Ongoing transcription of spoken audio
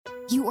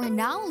You are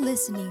now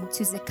listening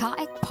to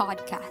Zakaic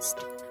Podcast,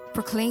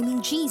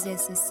 proclaiming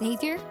Jesus as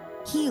Savior,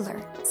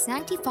 Healer,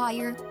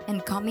 Sanctifier,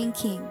 and Coming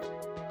King.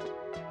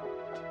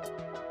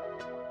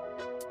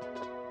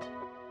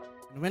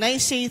 When I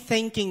say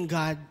thanking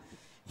God,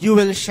 you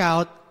will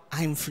shout,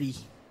 I'm free.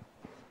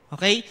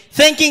 Okay?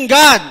 Thanking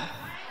God!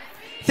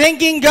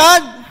 Thanking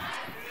God!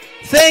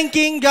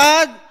 Thanking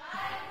God!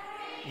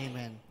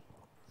 Amen.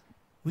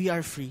 We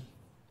are free.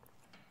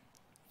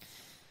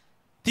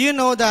 Do you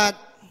know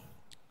that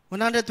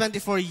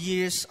 124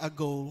 years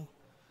ago,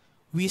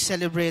 we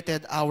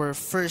celebrated our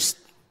first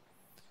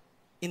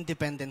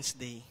Independence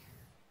Day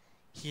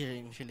here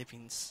in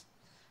Philippines.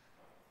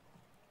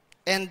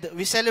 And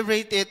we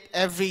celebrate it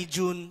every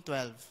June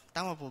 12.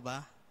 Tama po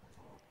ba?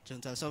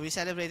 June 12. So we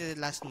celebrated it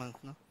last month,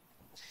 no?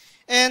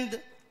 And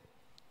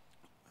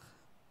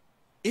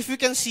if you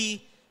can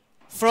see,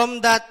 from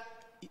that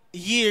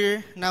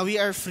year, now we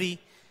are free,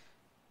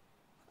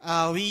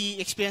 we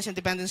experienced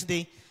Independence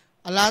Day,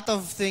 a lot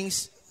of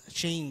things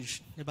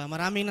changed. Diba?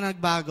 Maraming na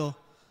nagbago.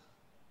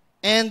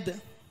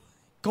 And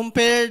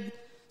compared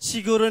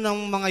siguro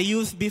ng mga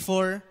youth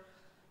before,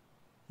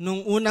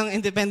 nung unang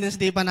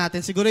Independence Day pa natin,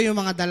 siguro yung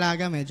mga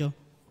dalaga medyo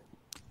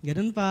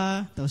ganun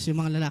pa. Tapos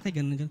yung mga lalaki,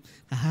 ganun.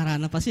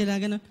 Kaharana pa sila,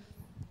 ganun.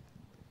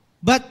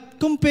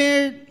 But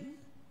compared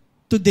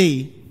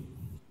today,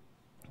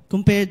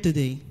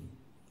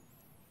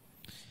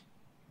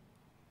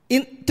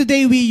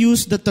 today we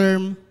use the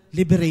term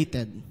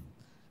liberated.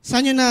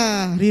 Saan nyo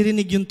na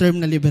ririnig yung term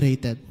na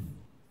liberated?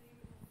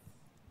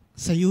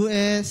 Sa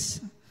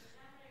US.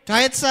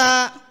 Kahit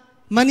sa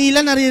Manila,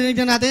 naririnig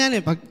na natin yan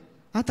eh. Pag,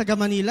 taga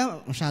Manila,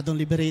 masyadong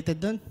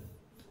liberated doon.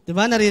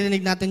 Diba?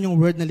 Naririnig natin yung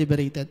word na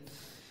liberated.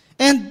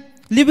 And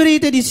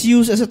liberated is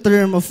used as a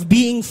term of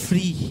being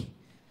free.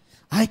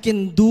 I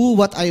can do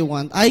what I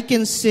want. I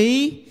can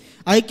say,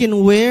 I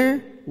can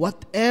wear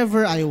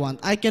whatever I want.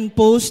 I can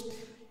post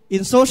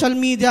in social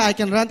media, I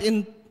can rant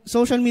in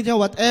social media,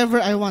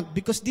 whatever I want,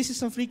 because this is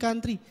a free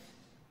country.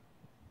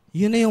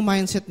 Yun na yung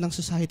mindset ng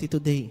society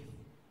today.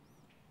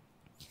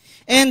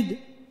 And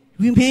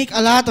we make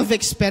a lot of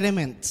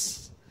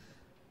experiments.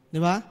 Di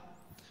ba?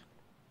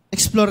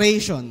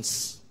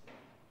 Explorations.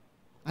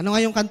 Ano nga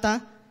yung kanta?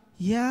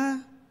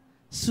 Yeah,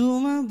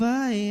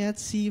 sumabay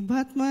at si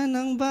Batman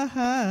ang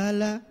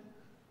bahala.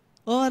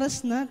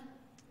 Oras na.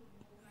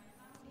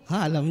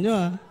 Alam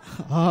nyo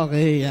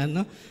Okay,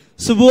 yan, no?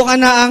 Subukan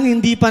na ang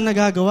hindi pa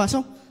nagagawa.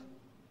 So,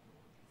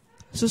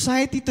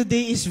 society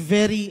today is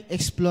very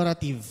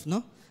explorative, no?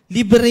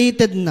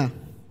 Liberated na.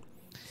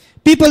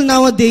 People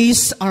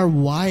nowadays are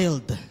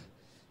wild,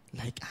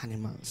 like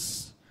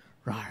animals.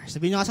 Rar.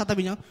 Sabihin nyo nga sa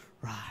tabi nyo,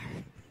 rar.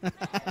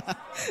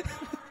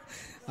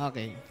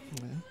 Okay.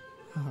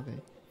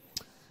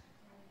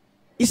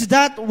 Is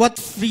that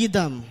what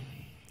freedom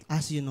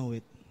as you know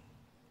it?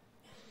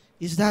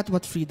 Is that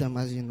what freedom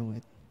as you know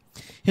it?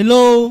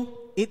 Hello,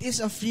 it is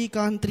a free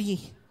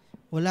country.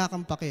 Wala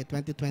kang pake,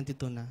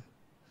 2022 na.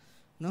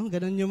 No,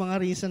 ganun yung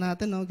mga reason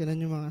natin, no? Ganun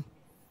yung mga...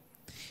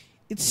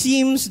 It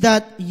seems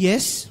that,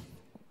 yes,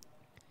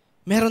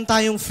 meron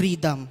tayong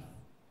freedom.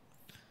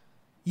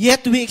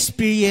 Yet we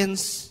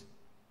experience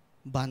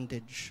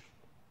bondage.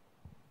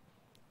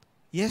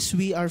 Yes,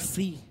 we are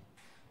free,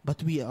 but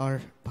we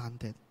are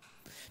bonded.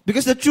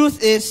 Because the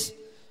truth is,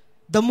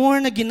 the more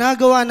na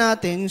ginagawa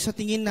natin, yung sa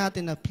tingin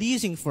natin na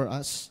pleasing for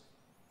us,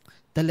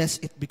 the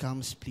less it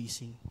becomes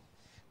pleasing.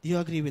 Do you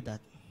agree with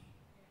that?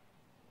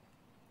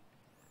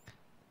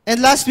 And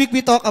last week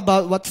we talked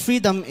about what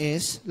freedom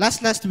is.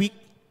 Last week,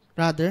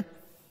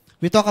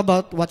 we talked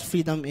about what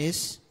freedom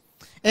is.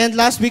 And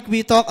last week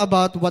we talked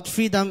about what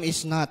freedom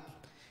is not.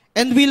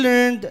 And we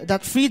learned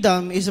that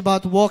freedom is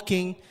about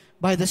walking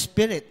by the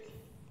Spirit.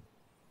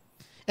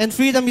 And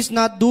freedom is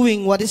not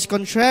doing what is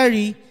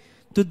contrary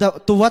to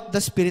what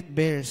the Spirit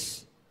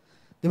bears.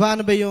 Di ba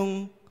ano ba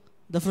yung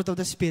the fruit of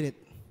the Spirit?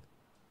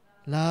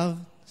 Love,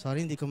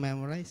 hindi ko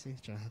memorize.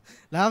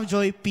 Love,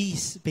 joy,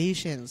 peace,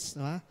 patience,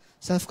 diba?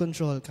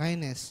 Self-control,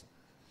 kindness.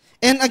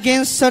 And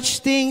against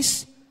such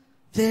things,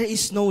 there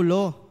is no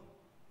law.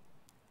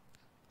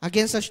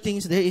 Against such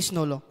things, there is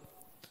no law.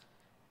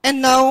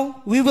 And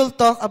now, we will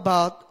talk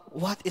about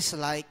what it's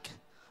like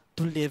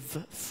to live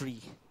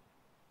free.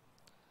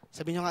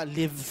 Sabi nyo nga,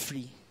 live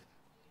free.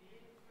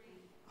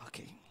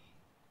 Okay.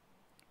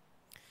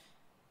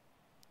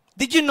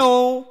 Did you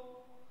know,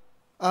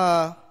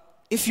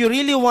 if you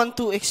really want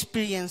to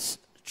experience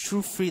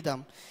true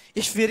freedom,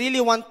 if we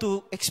really want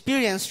to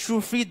experience true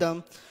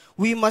freedom,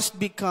 we must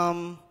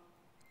become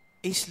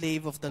a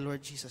slave of the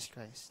Lord Jesus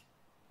Christ.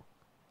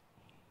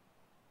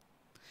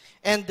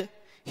 And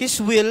His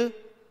will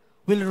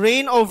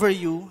reign over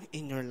you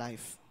in your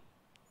life.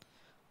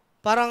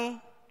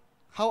 Parang,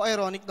 how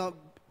ironic, no?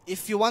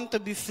 If you want to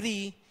be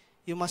free,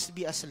 you must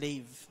be a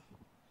slave.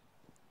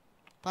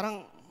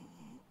 Parang,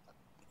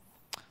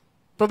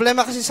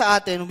 problema kasi sa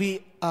atin,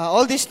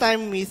 all this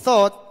time we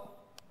thought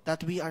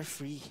that we are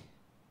free.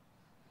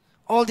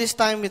 All this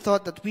time we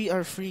thought that we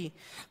are free.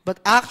 But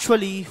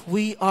actually,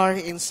 we are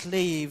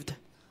enslaved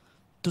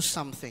to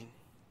something.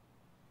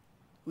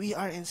 We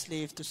are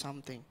enslaved to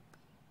something.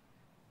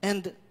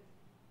 And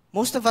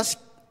most of us,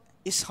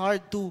 it's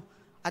hard to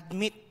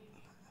admit.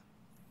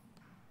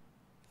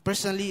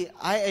 Personally,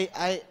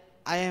 I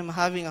am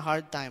having a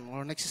hard time,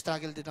 or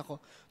nagsistruggle din ako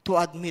to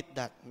admit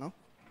that, no?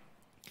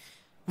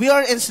 We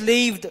are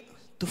enslaved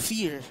to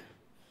fear.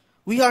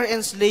 We are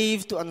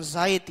enslaved to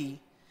anxiety.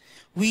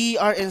 We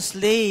are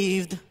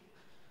enslaved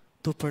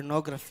to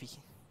pornography.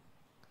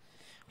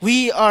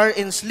 We are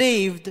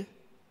enslaved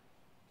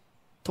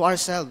to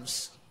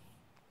ourselves.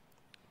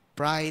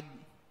 Pride,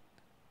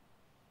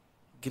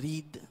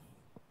 greed,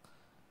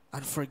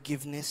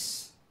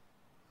 unforgiveness.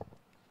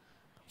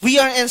 We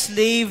are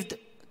enslaved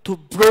to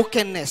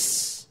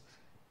brokenness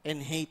and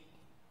hate,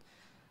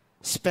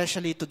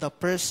 especially to the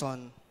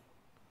person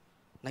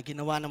na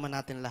ginawa naman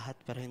natin lahat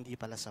pero hindi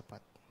pala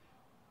sapat.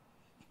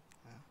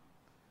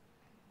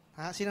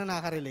 Sino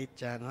nakaka-relate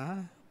dyan?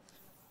 Ha?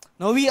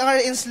 No, we are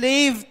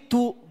enslaved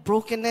to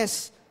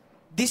brokenness,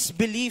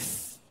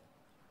 disbelief,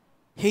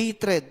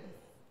 hatred.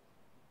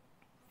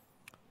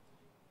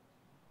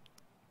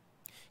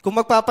 Kung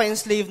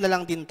magpapa-enslave na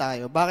lang din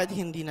tayo, bakit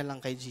hindi na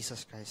lang kay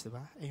Jesus Christ,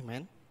 diba?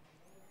 Amen?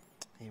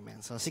 Amen.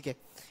 So, sige.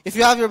 If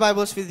you have your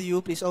Bibles with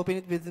you, please open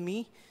it with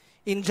me.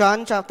 In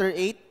John chapter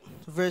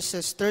 8,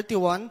 verses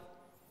 31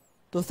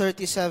 to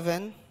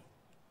 37.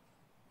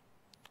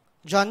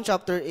 John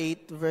chapter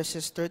 8,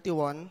 verses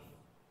 31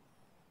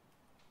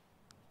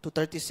 to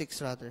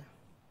 36 rather.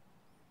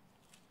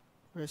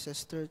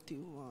 Verses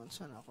 31.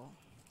 Saan ako?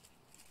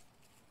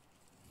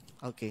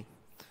 Okay.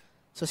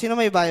 So, sino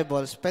may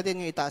Bibles, pwede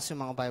nyo itaas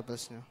yung mga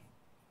Bibles nyo.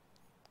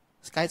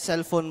 Kahit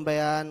cellphone ba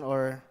yan,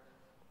 or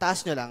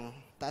taas nyo lang.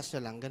 Taas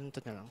nyo lang.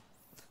 Ganito nyo lang.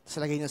 Tapos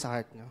lagay nyo sa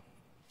heart nyo.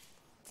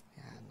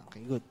 Yan.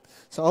 Okay, good.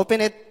 So, open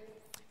it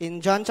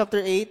in John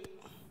chapter 8,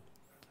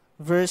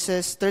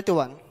 verses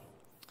 31.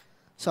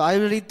 So, I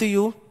will read to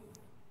you.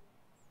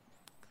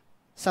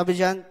 Sabi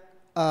dyan,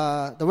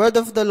 the word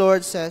of the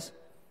Lord says,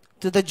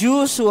 to the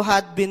Jews who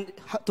had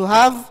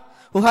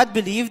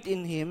believed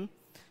in him,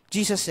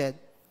 Jesus said,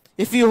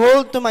 if you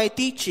hold to my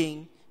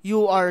teaching,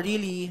 you are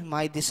really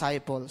my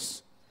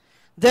disciples.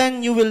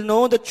 Then you will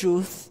know the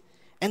truth,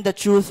 and the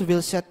truth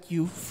will set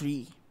you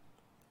free.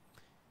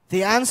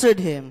 They answered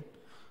him,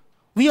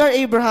 we are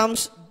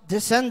Abraham's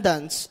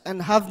descendants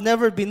and have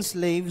never been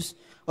slaves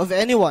of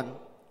anyone.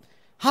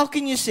 How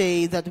can you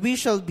say that we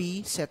shall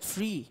be set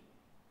free?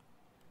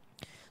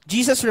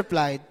 Jesus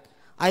replied,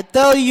 I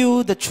tell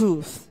you the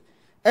truth.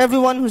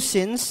 Everyone who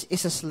sins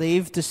is a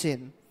slave to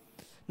sin.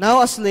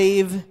 Now a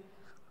slave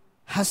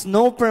has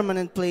no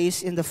permanent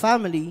place in the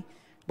family,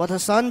 but a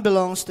son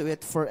belongs to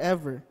it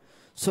forever.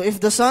 So if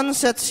the Son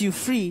sets you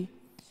free,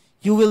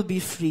 you will be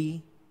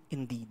free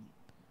indeed.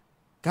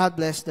 God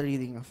bless the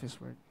reading of His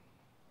Word.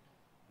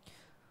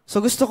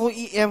 So gusto ko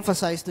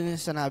i-emphasize dun yung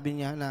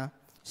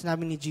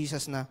sinabi ni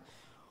Jesus na,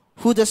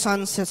 who the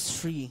Son sets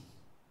free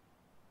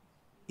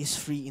is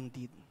free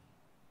indeed.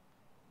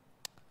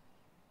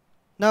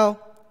 Now,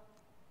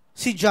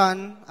 si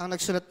John ang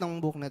nagsulat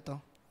ng book na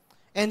ito.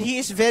 And he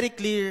is very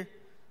clear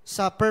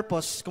sa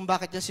purpose kung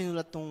bakit niya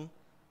sinulat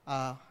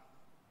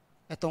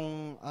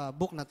itong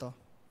book na to.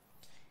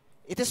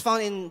 It is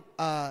found in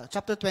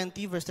chapter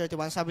 20, verse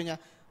 31. Sabi niya,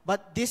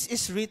 but this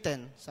is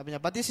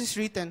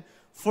written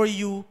for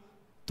you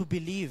to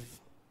believe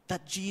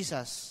that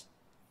Jesus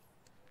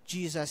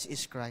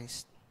is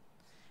Christ.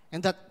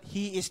 And that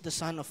He is the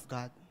Son of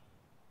God.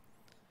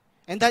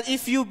 And that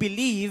if you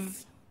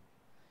believe,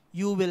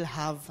 you will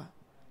have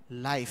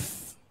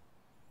life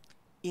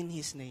in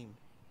His name.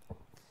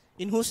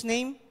 In whose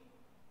name?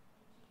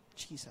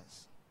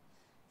 Jesus.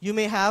 You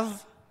may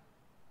have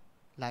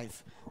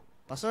life.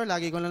 Pastor,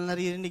 lagi ko lang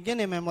naririnig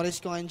yan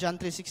Memorize ko nga in John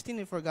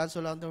 3:16 for God so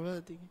loved the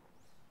world.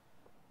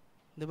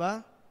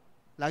 Diba?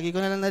 Lagi ko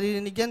na lang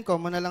naririnig yan.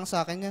 Common na lang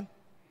sa akin yan.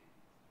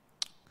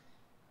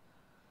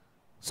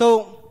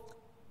 So,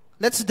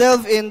 let's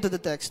delve into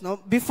the text.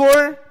 No?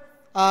 Before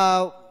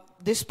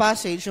this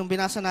passage, yung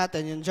binasa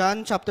natin, yung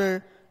John chapter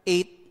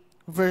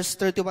 8, verse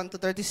 31 to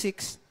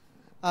 36,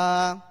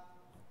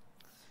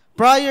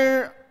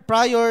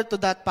 prior to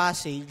that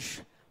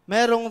passage,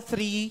 merong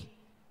 3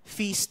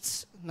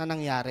 feasts na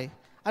nangyari.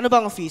 Ano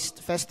bang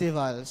feast?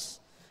 Festivals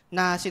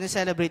na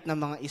sineselebrate ng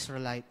mga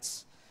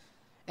Israelites.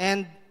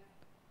 And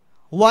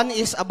one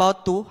is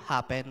about to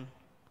happen.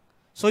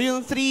 So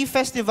yung 3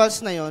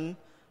 festivals na yon,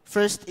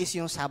 first is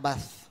yung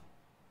Sabbath.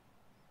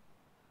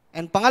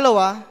 And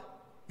pangalawa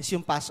is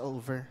yung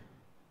Passover.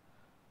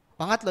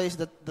 Pangatlo is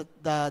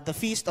the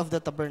Feast of the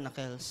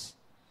Tabernacles.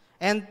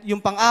 And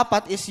yung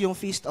pang-apat is yung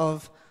Feast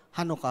of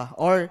Hanukkah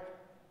or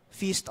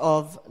Feast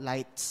of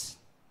Lights.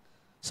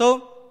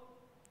 So,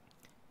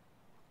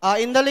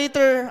 in the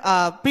later,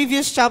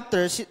 previous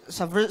chapters,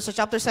 sa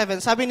chapter 7,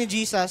 sabi ni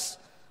Jesus,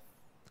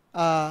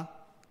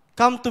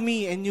 come to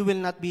me and you will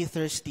not be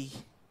thirsty.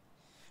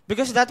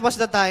 Because that was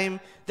the time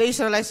the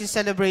Israelites is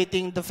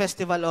celebrating the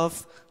festival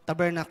of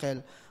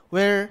Tabernacle,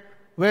 where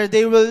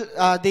they will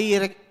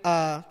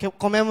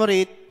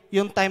commemorate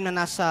yung time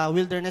na nasa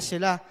wilderness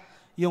sila,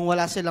 yung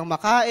wala silang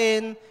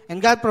makain, and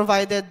God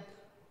provided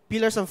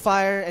pillars of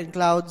fire and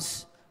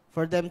clouds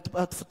for them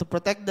to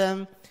protect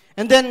them.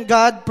 And then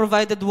God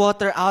provided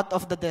water out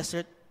of the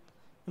desert.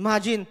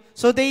 Imagine.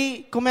 So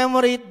they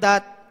commemorate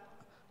that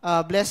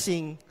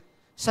blessing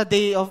sa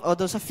day of, o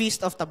sa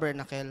Feast of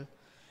Tabernacle.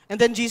 And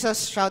then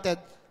Jesus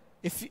shouted,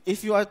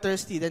 if you are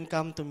thirsty, then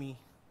come to me.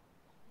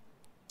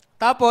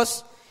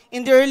 Tapos,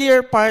 in the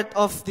earlier part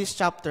of this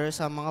chapter,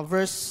 sa mga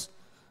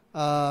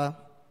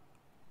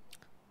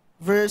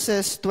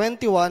verses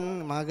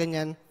 21, mga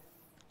ganyan,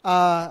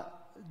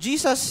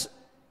 Jesus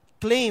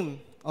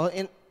claimed,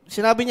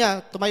 sinabi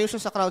niya, tumayo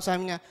siya sa crowd,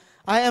 sabi niya,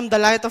 I am the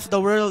light of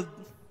the world.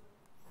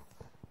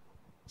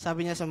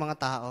 Sabi niya sa mga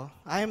tao,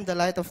 I am the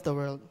light of the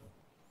world.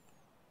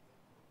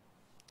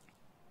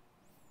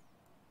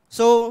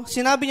 So,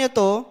 sinabi niya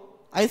to,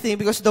 I think,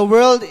 because the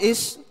world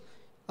is,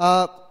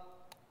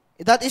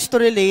 that is to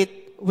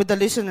relate with the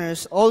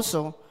listeners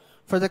also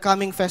for the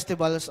coming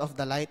festivals of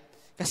the light.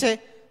 Kasi,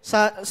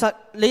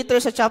 later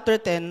sa chapter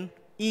 10,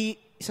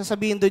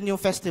 isasabihin dun yung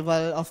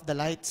festival of the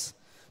lights.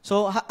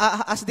 So,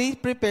 as they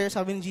prepare,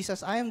 sabi ni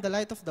Jesus, I am the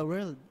light of the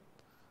world.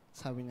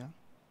 Sabi niya.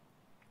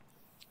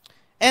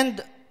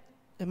 And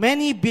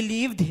many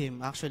believed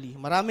him, actually.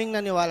 Maraming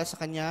naniwala sa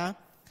kanya,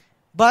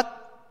 but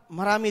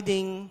marami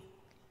ding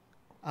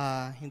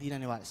hindi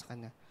naniwala sa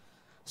kanya.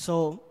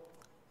 So,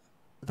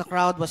 the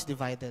crowd was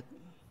divided.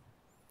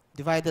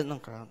 Divided ng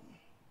crowd.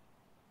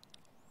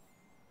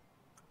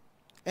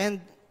 And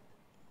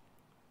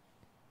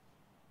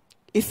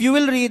if you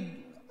will read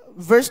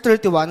verse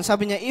 31,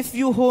 sabi niya, if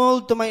you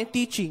hold to my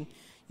teaching,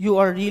 you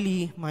are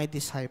really my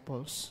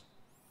disciples.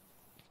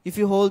 If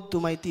you hold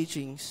to my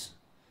teachings,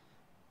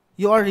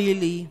 you are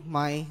really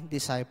my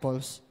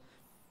disciples.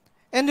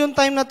 And yung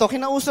time na to,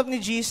 kinausap ni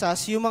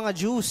Jesus yung mga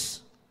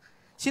Jews.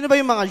 Sino ba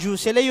yung mga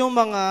Jews? Sila yung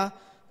mga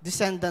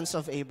descendants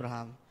of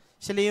Abraham.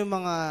 Sila yung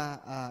mga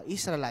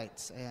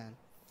Israelites. Ayan.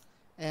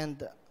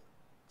 And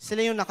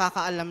sila yung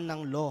nakakaalam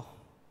ng law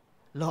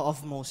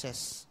of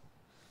Moses.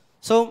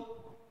 So,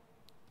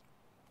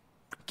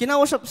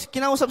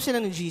 kinausap sila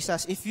ni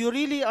Jesus, if you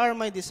really are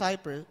my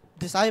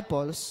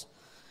disciples,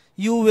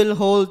 you will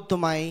hold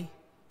to my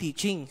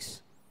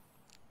teachings.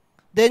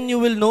 Then you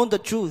will know the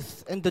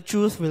truth, and the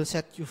truth will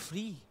set you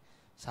free.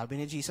 Sabi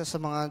ni Jesus sa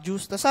mga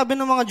Jews. Tapos sabi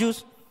ng mga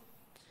Jews,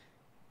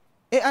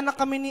 anak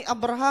kami ni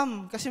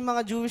Abraham, kasi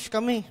mga Jewish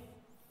kami.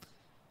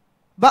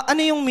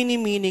 Ano yung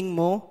mini-meaning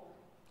mo?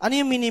 Ano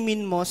yung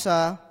mini-mean mo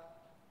sa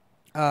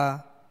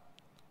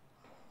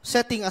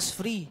setting us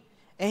free?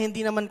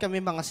 Hindi naman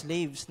kami mga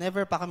slaves.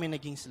 Never pa kami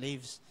naging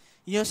slaves.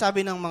 Yun yung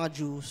sabi ng mga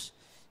Jews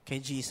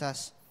kay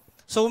Jesus.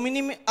 So,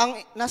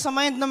 nasa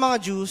mind ng mga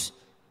Jews,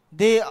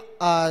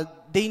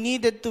 they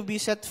needed to be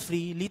set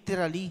free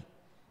literally.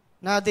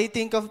 Na they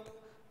think of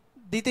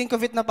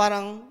it na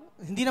parang,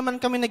 hindi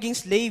naman kami naging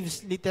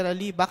slaves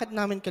literally. Bakit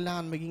namin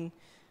kailangan maging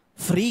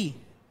free?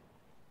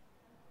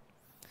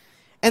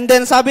 And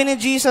then sabi ni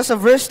Jesus sa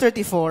verse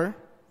 34,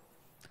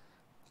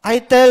 I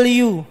tell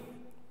you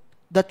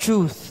the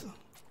truth.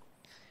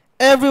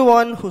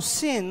 Everyone who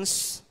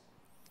sins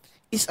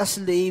is a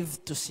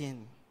slave to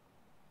sin.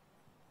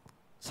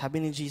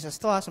 Sabi ni Jesus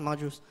to sa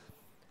mga Jews,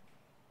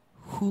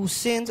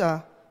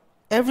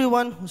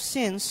 everyone who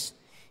sins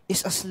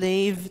is a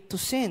slave to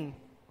sin.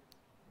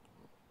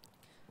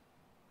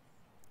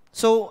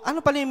 So,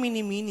 ano pala yung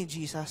mini-mean ni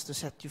Jesus to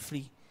set you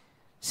free?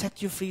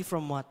 Set you free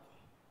from what?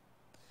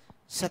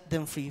 Set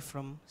them free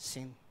from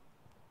sin.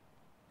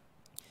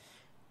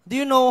 Do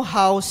you know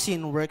how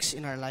sin works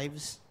in our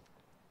lives?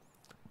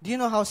 Do you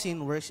know how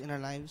sin works in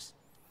our lives?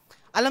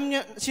 Alam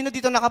niyo, sino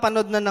dito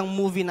nakapanood na ng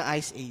movie na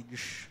Ice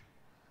Age?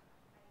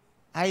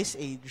 Ice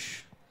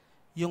Age.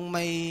 Yung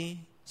may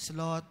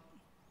sloth,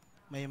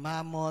 may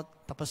mammoth,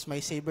 tapos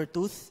may saber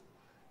tooth.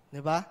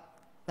 Diba?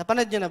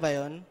 Napanood niyo na ba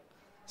yun?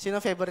 Sino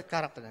favorite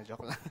character na?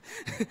 Joke lang.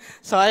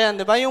 So, ayan,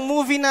 di ba? Yung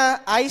movie na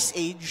Ice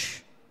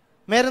Age,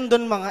 meron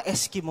doon mga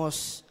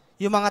Eskimos,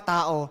 yung mga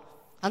tao.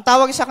 Ang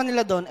tawag sa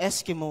kanila doon,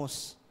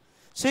 Eskimos.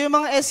 So, yung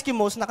mga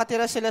Eskimos,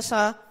 nakatira sila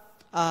sa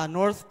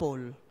North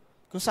Pole,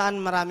 kung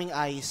saan maraming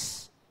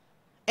ice.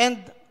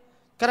 And,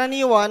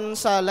 karaniwan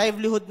sa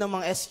livelihood ng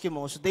mga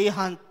Eskimos, they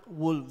hunt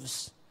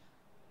wolves.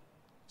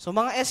 So,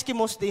 mga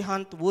Eskimos, they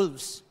hunt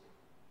wolves.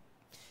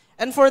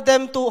 And for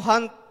them to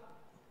hunt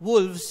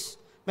wolves,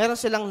 meron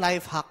silang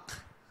life hack.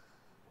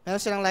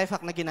 Meron silang life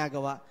hack na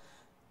ginagawa.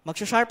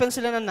 Magsha-sharpen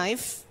sila ng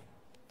knife.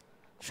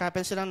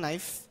 Sharpen silang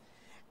knife.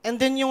 And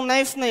then yung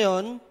knife na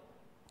yon,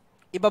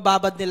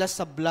 ibababad nila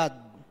sa blood.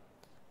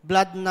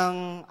 Blood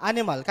ng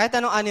animal. Kahit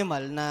anong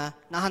animal na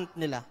na-hunt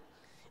nila.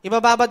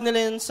 Ibababad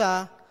nila yun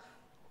sa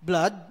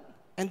blood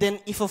and then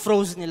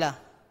ifo-froze nila.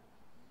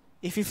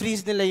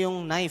 If-freeze nila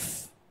yung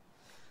knife.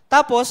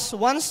 Tapos,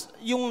 once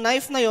yung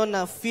knife na yon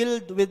na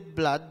filled with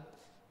blood,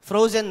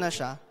 frozen na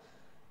siya,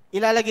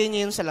 ilalagay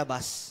niya yun sa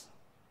labas.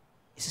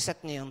 Isiset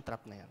niya yung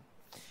trap na yun.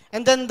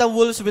 And then the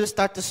wolves will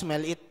start to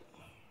smell it.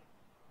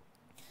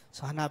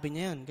 So, hanapin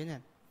niya yun.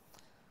 Ganyan.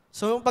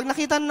 So, pag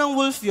nakita ng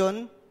wolf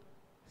yun,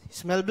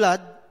 smell blood,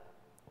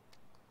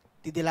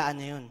 didilaan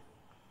niya yun.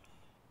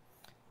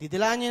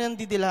 Didilaan niya ng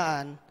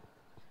didilaan.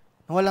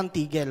 Na walang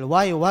tigil.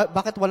 Why?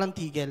 Bakit walang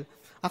tigil?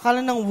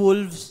 Akala ng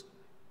wolves,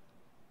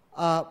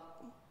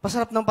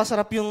 pasarap ng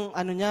pasarap yung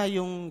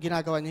yung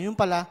ginagawa niya. Yung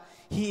pala,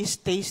 he is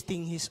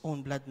tasting his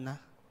own blood na.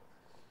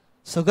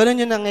 So, ganun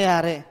yung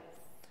nangyayari.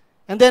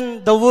 And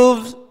then, the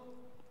wolves,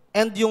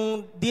 and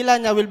yung dila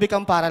niya will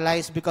become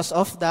paralyzed because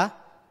of the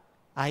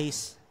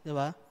eyes. Di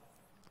ba?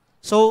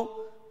 So,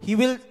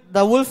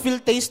 the wolf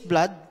will taste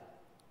blood.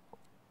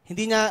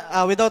 Hindi niya,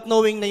 without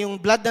knowing na yung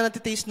blood na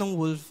natitaste ng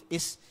wolf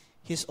is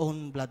his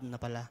own blood na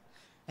pala.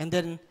 And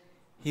then,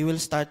 he will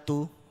start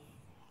to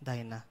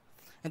die na.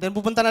 And then,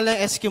 pupunta na lang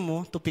yung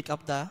Eskimo to pick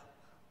up the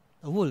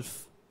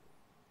wolf.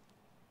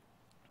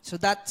 So,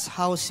 that's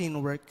how sin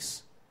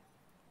works.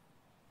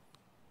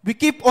 We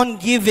keep on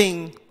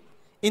giving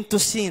into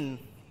sin.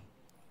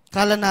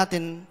 Kala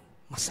natin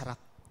masarap.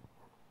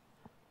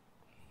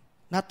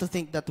 Not to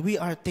think that we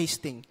are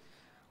tasting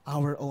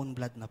our own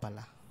blood na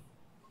pala.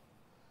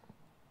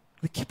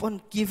 We keep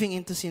on giving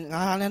into sin.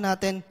 Kala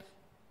natin,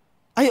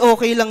 ay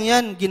okay lang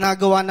yan,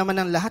 ginagawa naman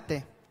ng lahat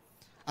eh.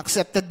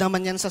 Accepted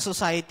naman yan sa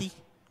society.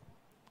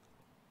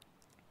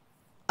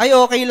 Ay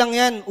okay lang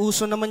yan,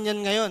 uso naman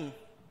yan ngayon.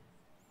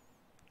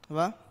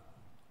 Diba?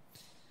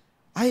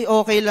 Ay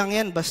okay lang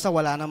yan, basta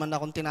wala naman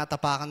akong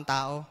tinatapakan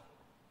tao.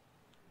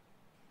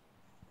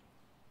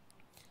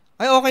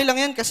 Ay okay lang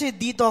yan kasi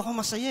dito ako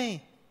masaya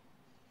eh.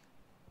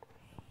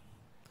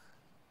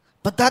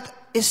 But that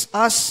is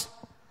us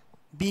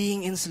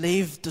being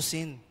enslaved to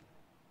sin.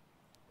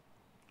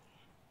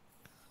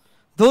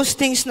 Those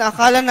things na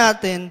akala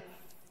natin,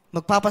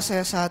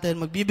 magpapasaya sa atin,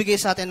 magbibigay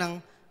sa atin ng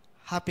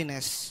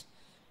happiness,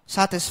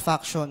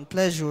 satisfaction,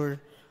 pleasure,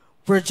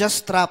 were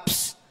just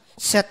traps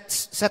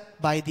set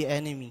by the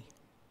enemy.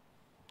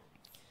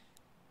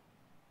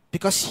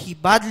 Because he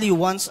badly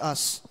wants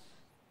us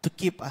to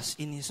keep us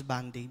in his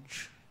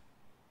bondage.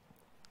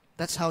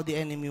 That's how the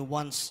enemy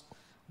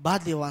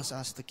badly wants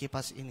us to keep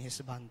us in his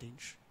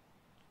bondage.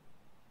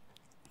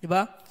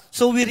 Diba?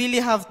 So we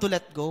really have to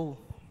let go.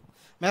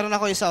 Meron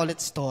ako isa ulit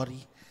story.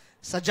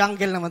 Sa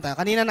jungle naman tayo.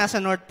 Kanina nasa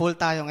North Pole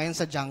tayo, ngayon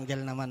sa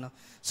jungle naman. No?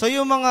 So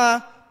yung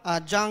mga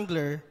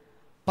jungler,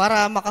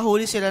 para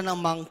makahuli sila ng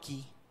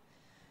monkey,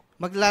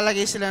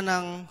 maglalagay sila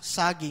ng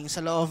saging sa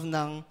loob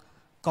ng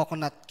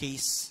coconut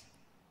case.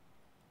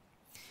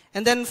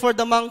 And then for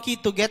the monkey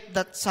to get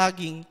that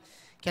saging,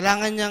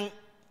 kailangan niyang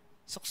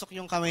suksok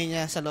yung kamay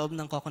niya sa loob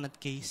ng coconut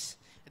case.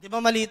 Di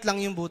ba maliit lang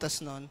yung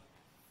butas nun?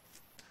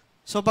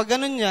 So pag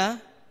ganun niya,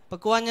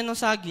 pagkuha niya ng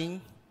saging,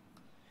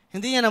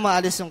 hindi niya na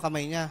maalis yung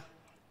kamay niya.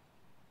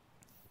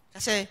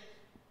 Kasi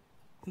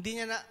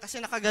kasi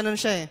nakaganon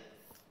siya eh.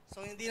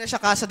 So hindi na siya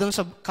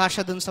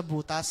kasya dun sa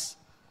butas.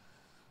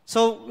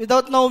 So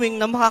without knowing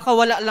na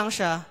makakawala lang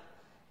siya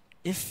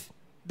if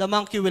the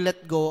monkey will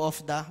let go of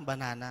the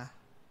banana,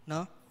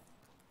 no?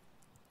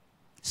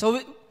 So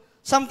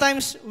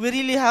sometimes we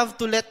really have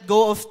to let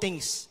go of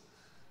things.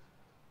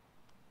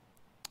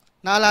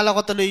 Naalala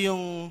ko tuloy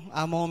yung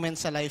moment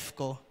sa life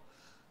ko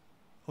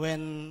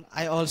when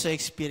I also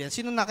experienced.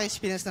 Sino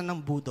naka-experience na ng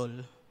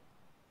budol?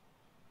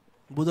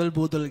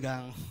 Budol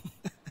gang.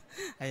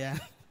 Ayan.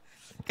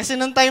 Kasi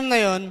nung time na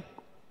yon,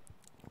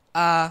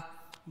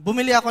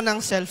 bumili ako ng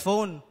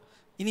cellphone.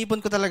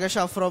 Inipon ko talaga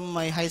siya from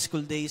my high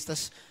school days.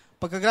 Tapos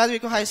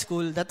pagka-graduate ko high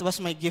school, that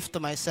was my gift to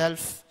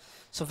myself.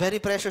 So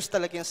very precious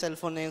talaga yung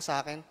cellphone na yun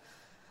sa akin.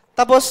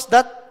 Tapos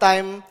that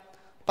time,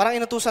 parang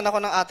inutusan ako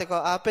ng ate ko,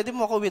 pwede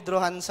mo ako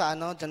withdrawan sa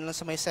dyan lang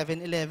sa may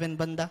 7-Eleven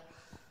banda.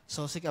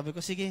 So sabi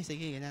ko, sige,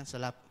 ganyan. So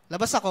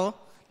labas ako,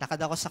 lakad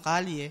ako sa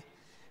kali eh.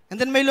 And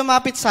then may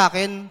lumapit sa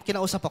akin,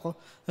 kinausap ako.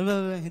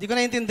 Hindi ko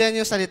naintindihan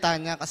yung salita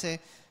niya kasi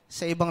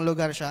sa ibang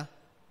lugar siya.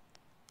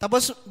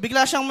 Tapos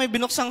bigla siyang may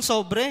binuksang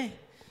sobre.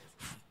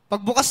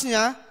 Pagbukas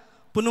niya,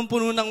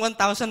 punong-puno ng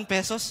 1,000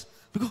 pesos.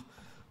 Sabi ko,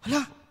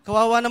 hala,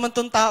 kawawa naman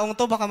tong taong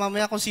to, baka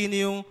mamaya kung sino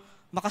yung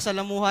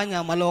makasalamuhan niya,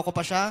 maloko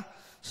pa siya.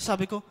 So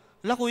sabi ko,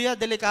 hala kuya,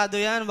 delikado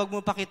yan, wag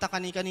mo pakita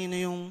kani-kanino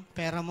yung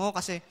pera mo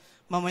kasi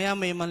mamaya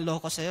may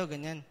manloko sa'yo,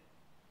 ganyan.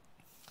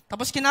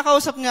 Tapos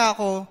kinakausap niya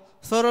ako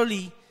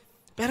thoroughly,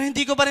 pero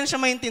hindi ko pa rin siya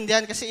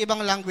maintindihan kasi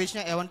ibang language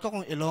niya. Ewan ko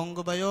kung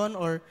Ilonggo ba yon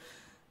or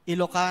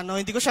Ilocano,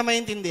 hindi ko siya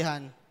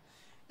maintindihan.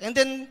 And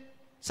then,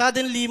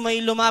 suddenly, may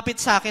lumapit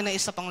sa akin na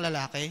isa pang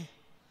lalaki.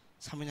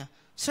 Sabi niya,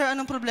 sir,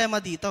 anong problema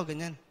dito?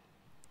 Ganyan.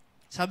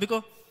 Sabi ko,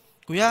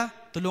 kuya,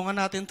 tulungan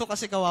natin to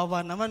kasi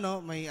kawawa naman,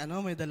 no? May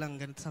dalang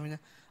ganito. Sabi niya,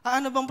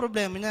 ano bang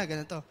problema niya?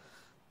 Ganito.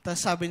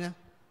 Tapos sabi niya,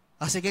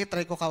 sige,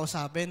 try ko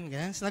kausapin.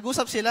 Ganyan. So,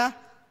 nag-usap sila.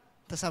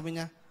 Tapos sabi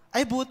niya,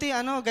 ay buti,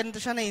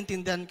 ganito siya,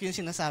 naiintindihan ko yung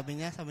sinasabi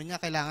niya. Sabi niya,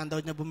 kailangan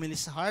daw niya bumili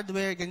sa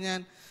hardware,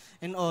 ganyan,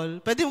 and all.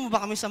 Pwede mo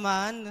ba kami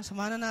samahan?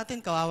 Samahan na natin,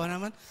 kawawa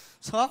naman.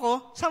 So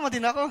ako, sama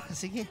din ako.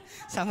 Sige,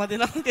 sama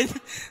din ako, ganyan.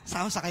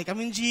 Sakay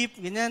kaming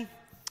jeep, ganyan.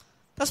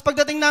 Tapos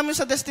pagdating namin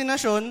sa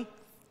destinasyon,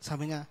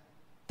 sabi niya,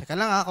 teka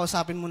lang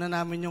kausapin muna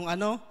namin yung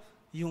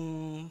yung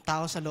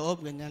tao sa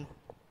loob, ganyan.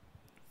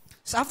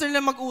 So after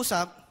nila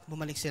mag-usap,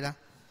 bumalik sila.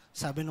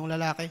 Sabi nung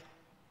lalaki,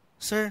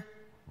 sir,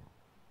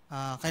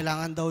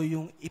 kailangan daw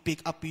yung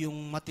i-pick up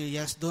yung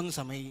materials doon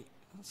sa may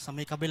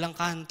kabilang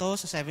kanto,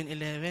 sa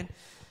 7-Eleven.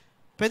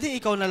 pwede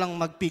ikaw na lang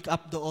mag-pick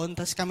up doon,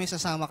 tapos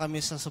sasama kami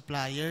sa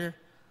supplier.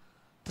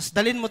 Tapos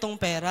dalin mo tong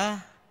pera.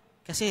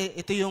 Kasi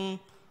ito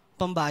yung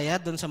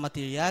pambayad doon sa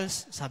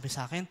materials. Sabi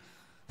sa akin.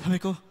 Sabi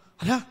ko,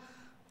 hala,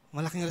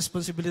 malaking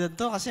responsibilidad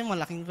to kasi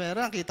malaking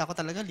pera. Kita ko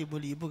talaga,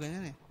 libo-libo,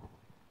 ganyan eh.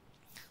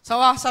 So,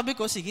 sabi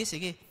ko, sige.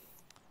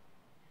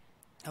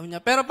 Sabi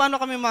niya, pero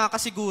paano kami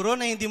makakasiguro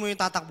na hindi mo yung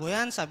tatakbo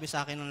yan? Sabi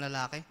sa akin ng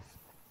lalaki.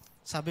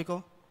 Sabi ko,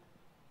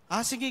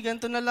 sige,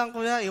 ganito na lang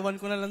kuya, iwan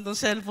ko na lang tong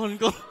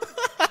cellphone ko.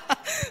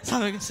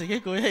 Sabi ko,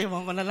 sige kuya,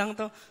 iwan ko na lang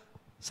to.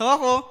 So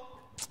ako,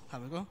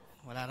 sabi ko,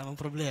 wala namang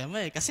problema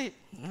eh. Kasi,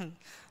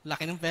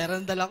 laki ng pera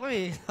ng dala ko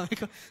eh. Sabi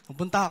ko,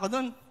 pupunta ako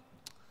doon.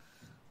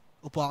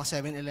 Upo ako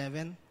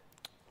 7-Eleven.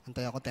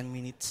 Antay ako 10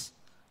 minutes.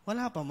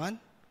 Wala pa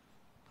man.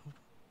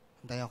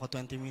 Antay ako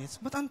 20 minutes.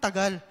 Ba't ang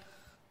tagal?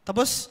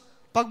 Tapos,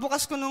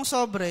 pagbukas ko ng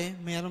sobre,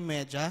 mayroong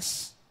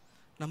medyas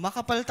na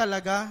makapal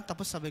talaga.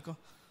 Tapos sabi ko,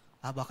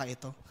 baka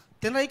ito.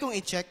 Tinry kong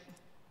i-check.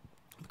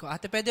 Sabi ko,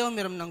 ate, pwede ako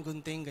miram ng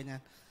gunting,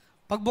 ganyan.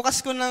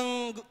 Pagbukas ko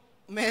ng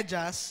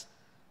medyas,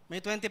 may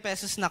 20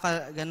 pesos na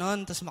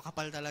ganon, tapos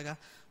makapal talaga.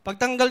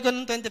 Pagtanggal ko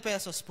ng 20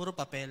 pesos, puro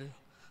papel.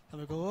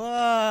 Sabi ko,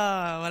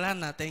 wala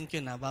na, thank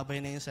you na, babay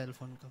na yung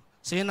cellphone ko.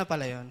 So yun na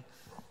pala yun.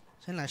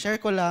 So yun na,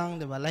 share ko lang,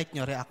 diba? Like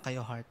nyo, react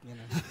kayo, heart.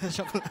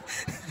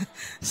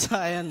 So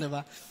ayan,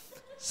 diba?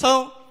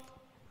 So,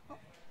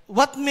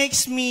 what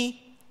makes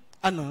me,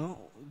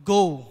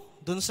 go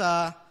dun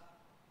sa,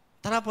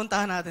 tara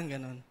puntahan natin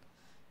ganon.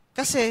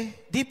 Kasi,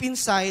 deep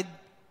inside,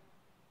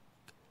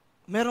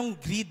 merong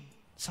greed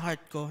sa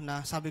heart ko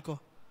na sabi ko,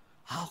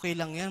 okay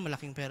lang yan,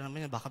 malaking pera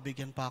naman yan, baka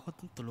bigyan pa ako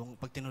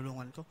pag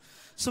tinulungan ko.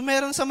 So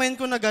meron sa mind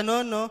ko na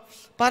gano'n, no?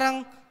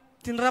 Parang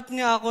tinrap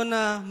niya ako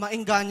na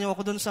maengganyo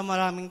ako dun sa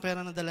maraming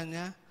pera na dala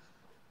niya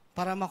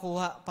para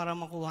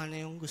makuha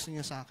niya yung gusto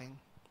niya sa akin.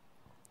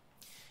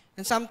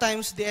 And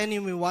sometimes the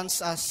enemy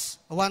wants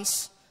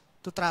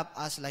to trap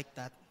us like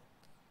that.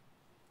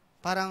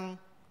 Parang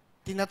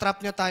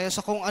tinatrap niya tayo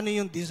sa kung ano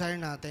yung desire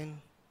natin.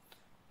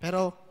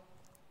 Pero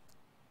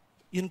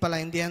yun pala,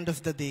 in the end of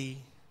the day,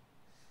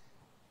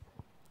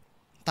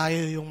 tayo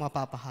yung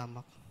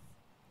mapapahamak.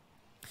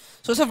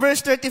 So sa verse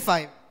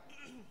 35,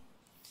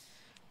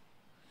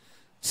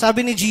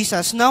 sabi ni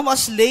Jesus, now a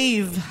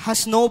slave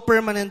has no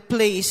permanent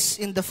place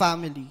in the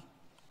family,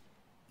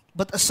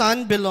 but a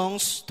son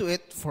belongs to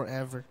it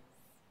forever.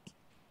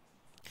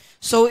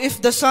 So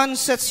if the Son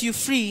sets you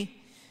free,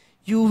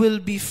 you will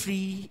be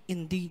free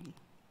indeed.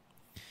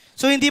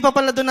 So hindi pa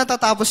pala doon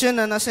natatapos yun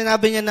na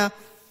sinabi niya na,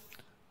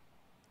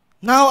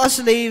 now a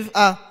slave,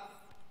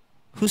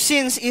 who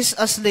sins is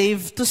a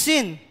slave to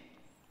sin.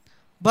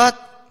 But,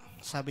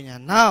 sabi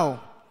niya, now,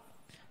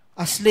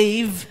 a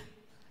slave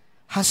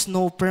has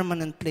no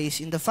permanent place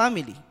in the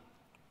family,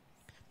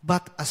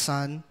 but a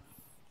son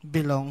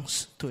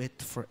belongs to it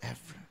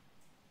forever.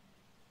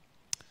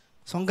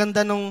 So, ang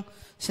ganda nung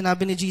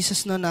sinabi ni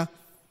Jesus no na,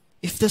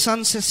 if the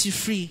Son sets you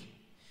free,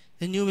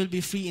 then you will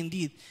be free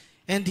indeed.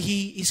 And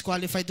He is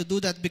qualified to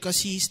do that because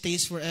He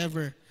stays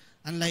forever,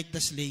 unlike the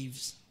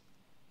slaves.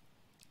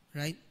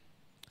 Right?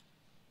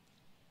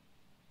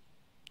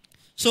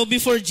 So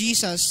before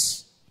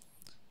Jesus,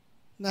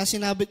 na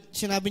sinabi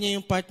niya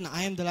yung part na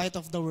I am the light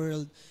of the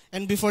world.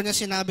 And before niya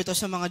sinabi to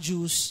sa mga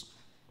Jews,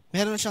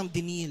 meron siyang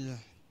dinil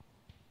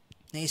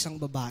na isang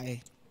babae.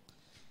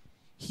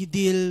 He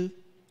deal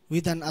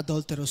with an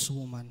adulterous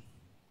woman.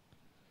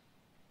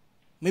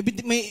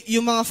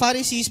 Yung mga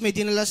Pharisees may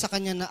dinala sa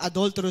kanya na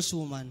adulterous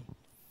woman.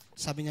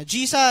 Sabi niya,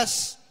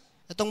 Jesus,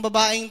 itong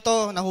babaeng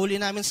to, nahuli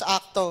namin sa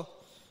akto,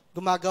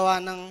 gumagawa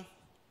ng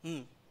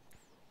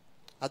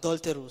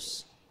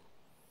adulterous.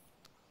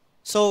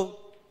 So,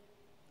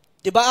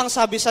 di ba ang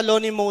sabi sa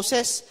law ni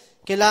Moses,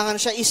 kailangan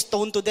siya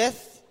i-stone to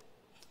death?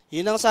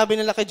 Yun ang sabi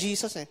nila kay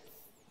Jesus eh.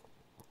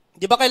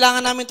 Di ba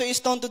kailangan namin to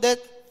i-stone to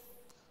death?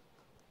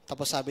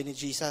 Tapos sabi ni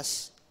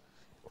Jesus,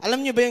 alam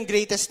niyo ba yung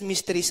greatest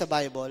mystery sa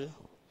Bible?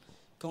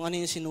 Kung ano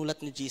yung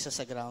sinulat ni Jesus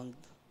sa ground.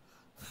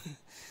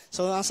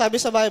 So, ang sabi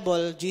sa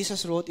Bible,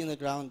 Jesus wrote in the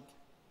ground.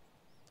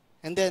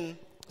 And then,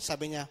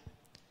 sabi niya,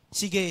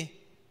 sige,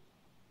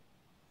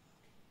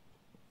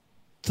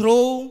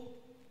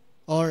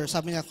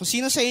 sabi niya, kung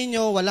sino sa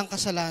inyo walang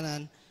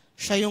kasalanan,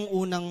 siya yung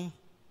unang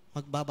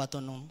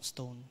magbabato ng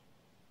stone.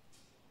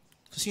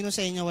 Kung sino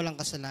sa inyo walang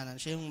kasalanan,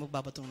 siya yung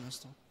magbabato ng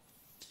stone.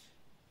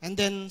 And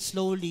then,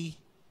 slowly,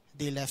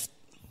 they left.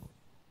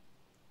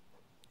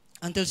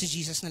 Until si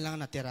Jesus na lang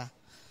natira.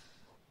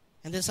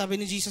 And then sabi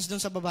ni Jesus doon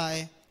sa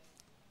babae,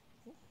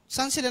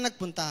 saan sila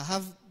nagpunta?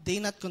 Have they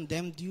not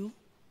condemned you?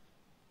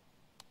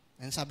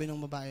 And sabi ng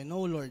babae,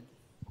 no, Lord.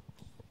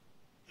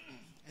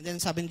 And then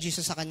sabi ni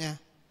Jesus sa kanya,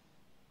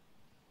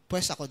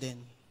 pues ako din.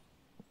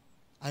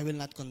 I will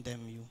not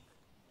condemn you.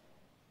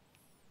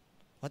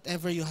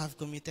 Whatever you have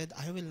committed,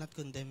 I will not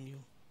condemn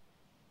you.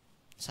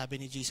 Sabi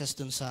ni Jesus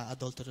dun sa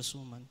adulterous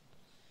woman.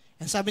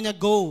 And sabi niya,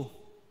 go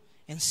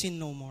and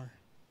sin no more.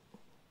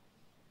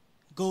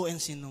 Go and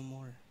sin no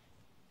more.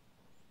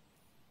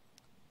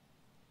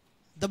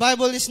 The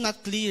Bible is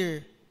not clear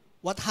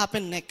what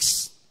happened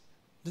next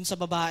dun sa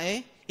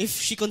babae.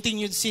 If she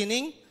continued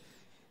sinning,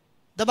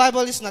 The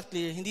Bible is not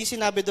clear. Hindi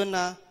sinabi doon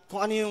na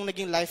kung ano yung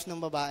naging life ng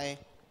babae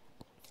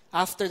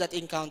after that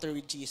encounter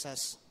with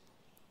Jesus.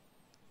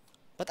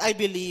 But I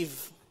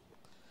believe,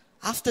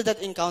 after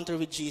that encounter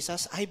with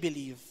Jesus, I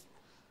believe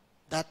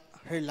that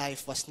her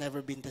life was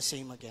never been the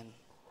same again.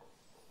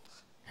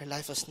 Her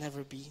life has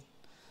never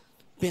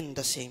been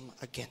the same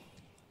again.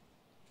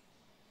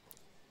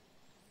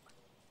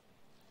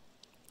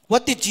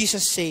 What did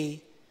Jesus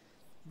say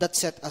that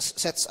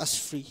sets us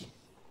free?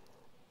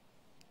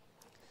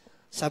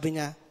 Sabi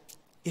niya,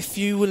 if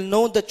you will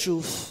know the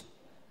truth,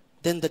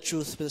 then the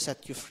truth will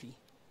set you free.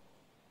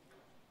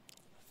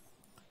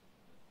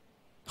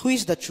 Who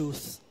is the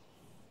truth?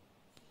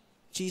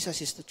 Jesus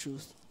is the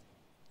truth.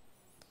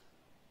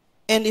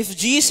 And if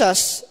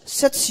Jesus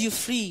sets you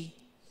free,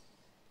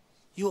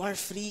 you are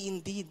free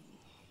indeed.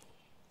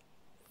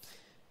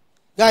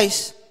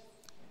 Guys,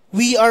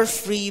 we are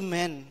free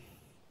men.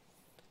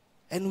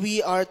 And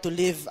we are to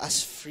live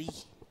as free.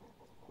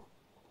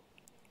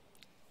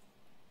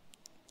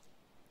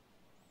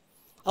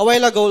 A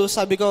while ago,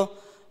 sabi ko,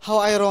 how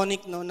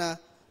ironic, no, na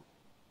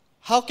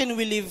how can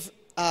we live,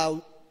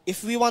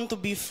 if we want to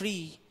be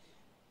free,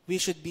 we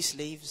should be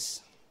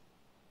slaves.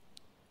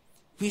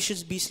 We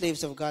should be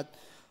slaves of God.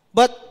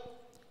 But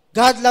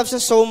God loves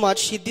us so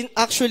much, He didn't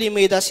actually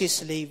make us His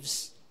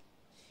slaves.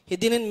 He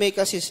didn't make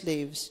us His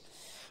slaves.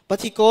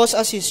 But He calls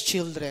us His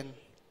children.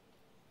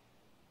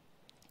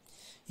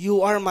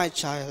 You are my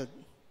child.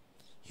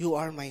 You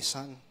are my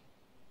son.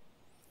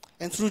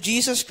 And through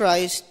Jesus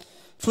Christ,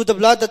 through the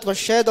blood that was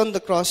shed on the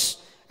cross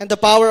and the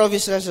power of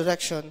His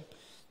resurrection,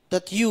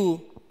 that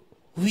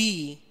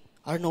we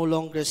are no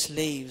longer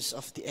slaves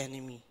of the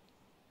enemy.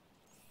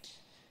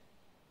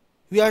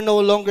 We are no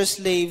longer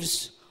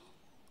slaves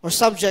or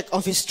subject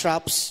of his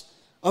traps,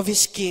 of his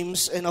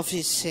schemes, and of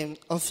his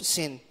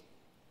sin.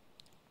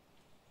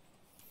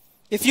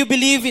 If you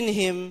believe in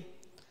Him,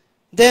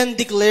 then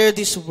declare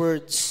these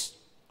words.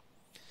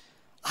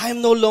 I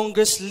am no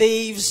longer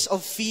slaves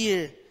of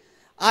fear.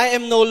 I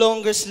am no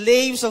longer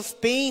slaves of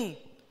pain.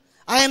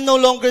 I am no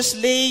longer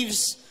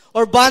slaves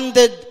or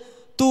bonded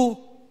to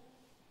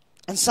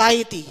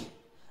anxiety.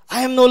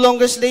 I am no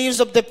longer slaves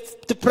of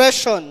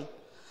depression.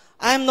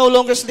 I am no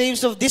longer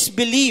slaves of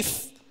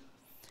disbelief.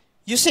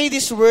 You say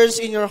these words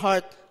in your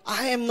heart,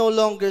 I am no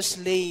longer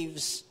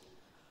slaves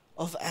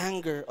of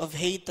anger, of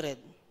hatred,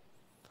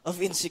 of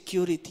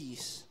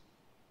insecurities.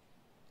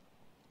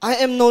 I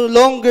am no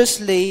longer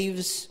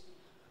slaves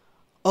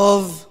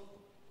of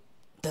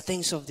the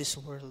things of this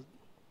world.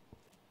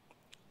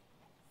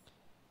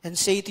 And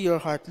say to your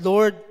heart,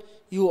 Lord,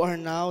 you are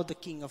now the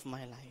King of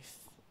my life.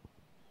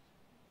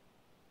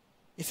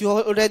 If you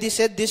already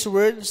said these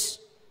words,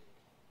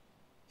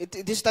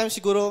 this time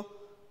siguro,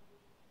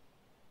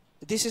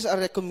 this is a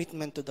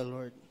recommitment to the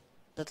Lord.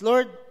 That,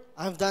 Lord,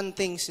 I've done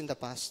things in the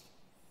past.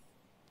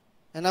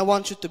 And I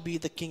want you to be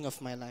the King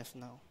of my life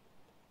now.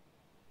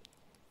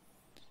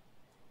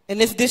 And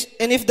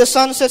if the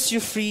Son sets you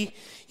free,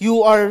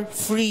 you are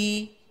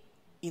free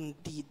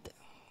indeed.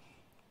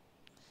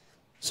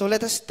 So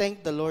let us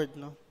thank the Lord,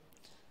 no?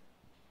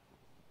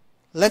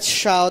 Let's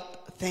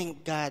shout,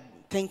 thank God.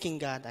 Thanking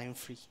God, I am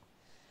free.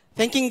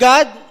 Thanking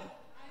God. I'm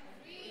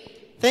free.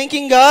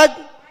 Thanking God.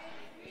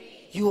 I'm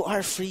free. You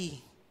are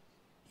free.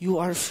 You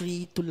are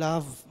free to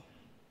love.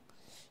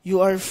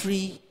 You are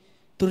free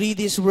to read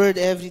His Word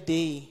every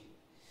day.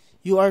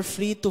 You are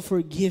free to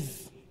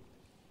forgive.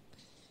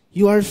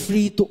 You are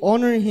free to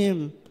honor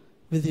Him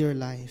with your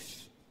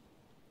life.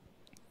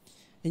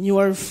 And you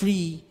are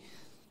free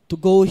to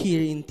go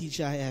here in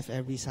TGIF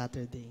every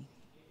Saturday.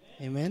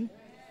 Amen?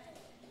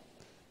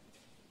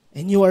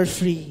 And you are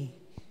free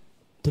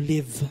to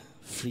live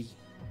free.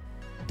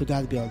 To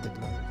God be all the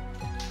glory.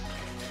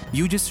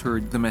 You just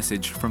heard the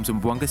message from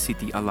Zamboanga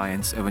City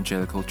Alliance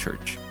Evangelical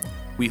Church.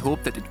 We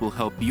hope that it will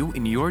help you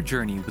in your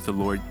journey with the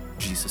Lord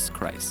Jesus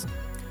Christ.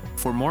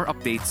 For more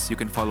updates, you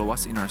can follow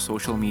us in our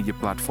social media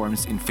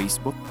platforms in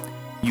Facebook,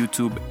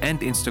 YouTube, and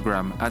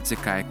Instagram at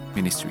Zakaic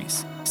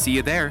Ministries. See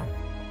you there!